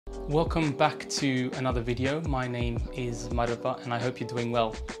Welcome back to another video. My name is Maraba and I hope you're doing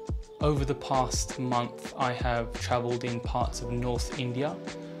well. Over the past month I have travelled in parts of North India.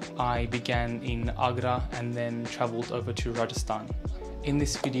 I began in Agra and then travelled over to Rajasthan. In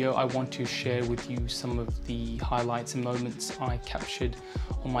this video I want to share with you some of the highlights and moments I captured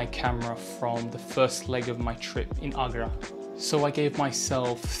on my camera from the first leg of my trip in Agra. So I gave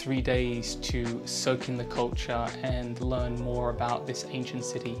myself 3 days to soak in the culture and learn more about this ancient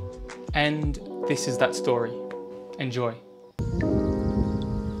city. And this is that story. Enjoy.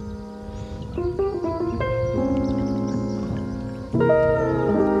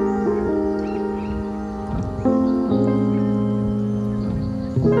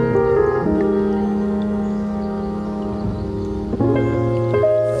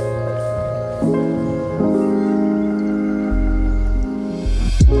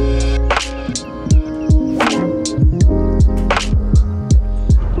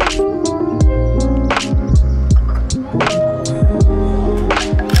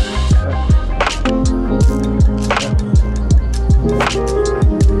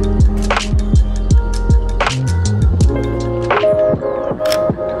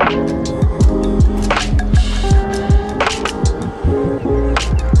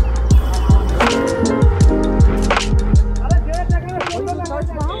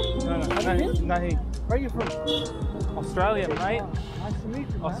 Where are you from? Australia, mate. Nice to meet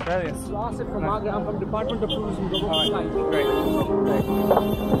you. Australia. This is Asif from Agra. I'm from Department of Tourism. Great.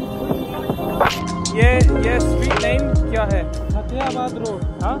 ये street name क्या है? Hathiabad Road.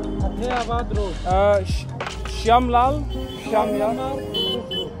 हाँ? Hathiabad Road. Shyamlal.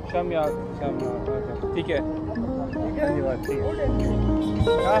 ठीक है. धन्यवाद. ठीक है.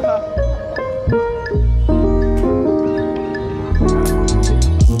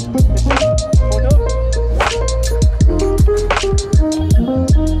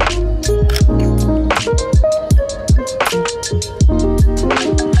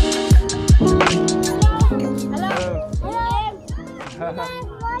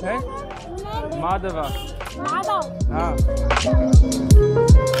 Madhava. हाँ.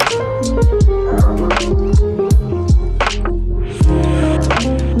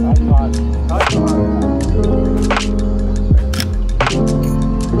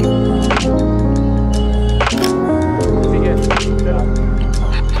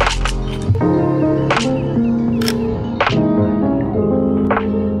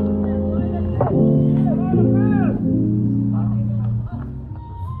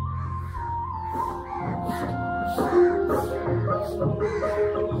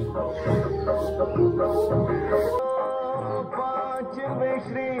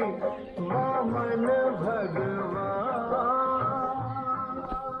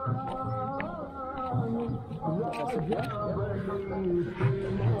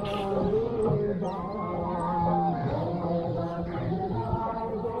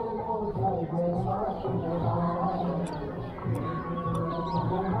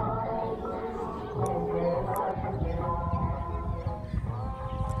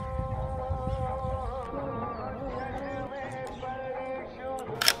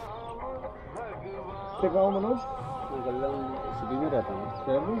 मनोज सिटी में रहता हूँ।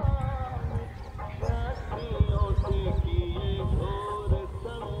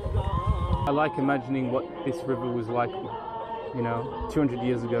 I like imagining what this river was like, 200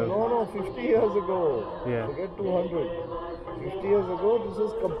 years ago. No, 50 years ago. Yeah. Forget 200. 50 years ago, this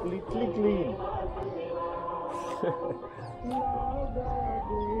is completely clean.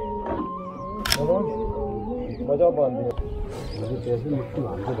 मजा बांध दिया। मुझे कैसे मुश्किल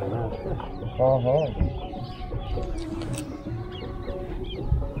आंसर देना है। हाँ।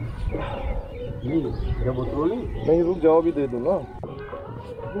 क्या बोतल नहीं, रुक जाओ, भी दे दूँ ना।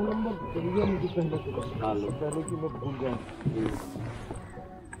 पहले की मैं भूल जाऊँ।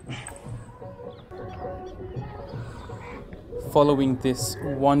 Following this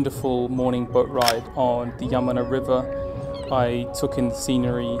wonderful morning boat ride on the Yamuna River, I took in the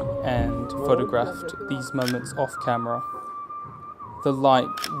scenery and photographed these moments off camera. The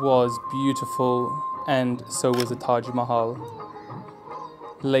light was beautiful and so was the Taj Mahal.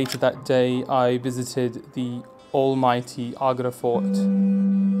 Later that day, I visited the almighty Agra fort.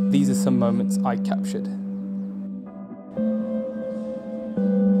 These are some moments I captured.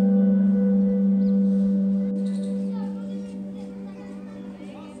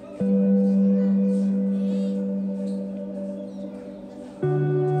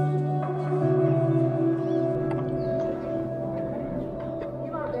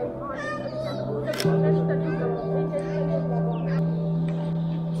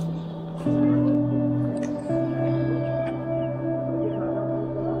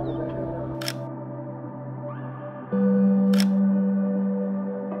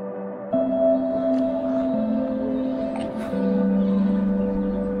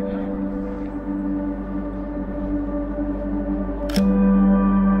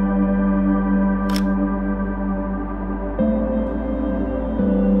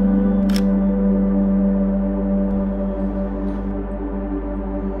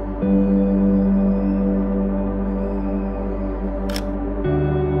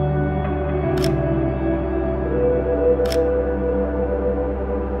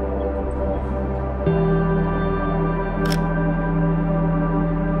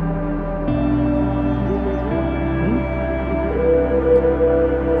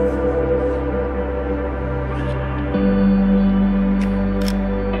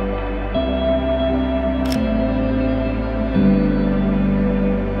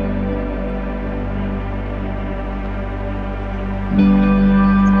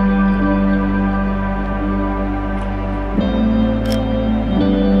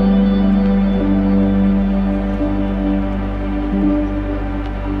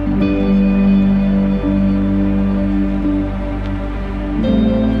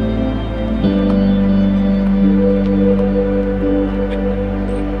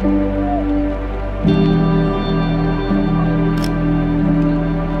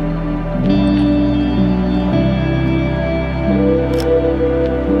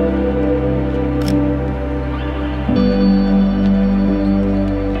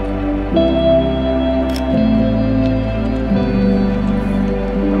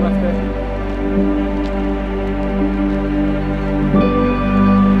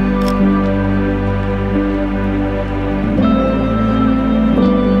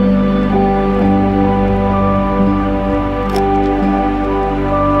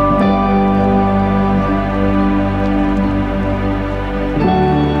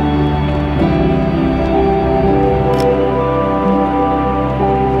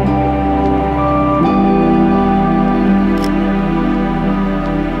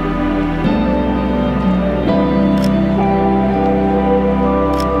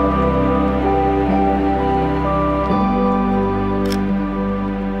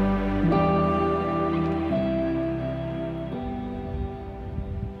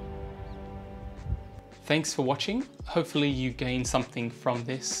 Thanks for watching. Hopefully you gained something from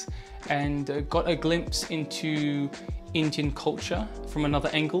this and got a glimpse into Indian culture from another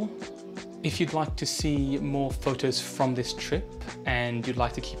angle. If you'd like to see more photos from this trip and you'd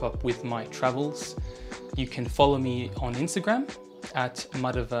like to keep up with my travels, you can follow me on Instagram at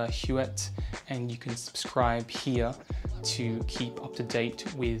Hewitt, and you can subscribe here to keep up to date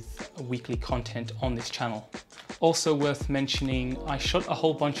with weekly content on this channel. Also worth mentioning, I shot a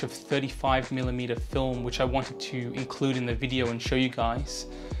whole bunch of 35mm film which I wanted to include in the video and show you guys,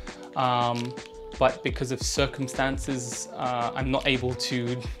 but because of circumstances I'm not able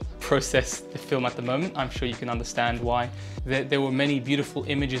to process the film at the moment. I'm sure you can understand why. There were many beautiful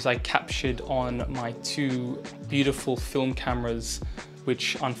images I captured on my two beautiful film cameras,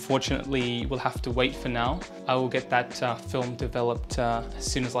 which unfortunately will have to wait for now. I will get that film developed as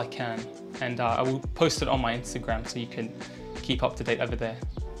soon as I can, and I will post it on my Instagram so you can keep up to date over there.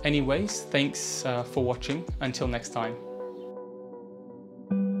 Anyways, thanks for watching. Until next time.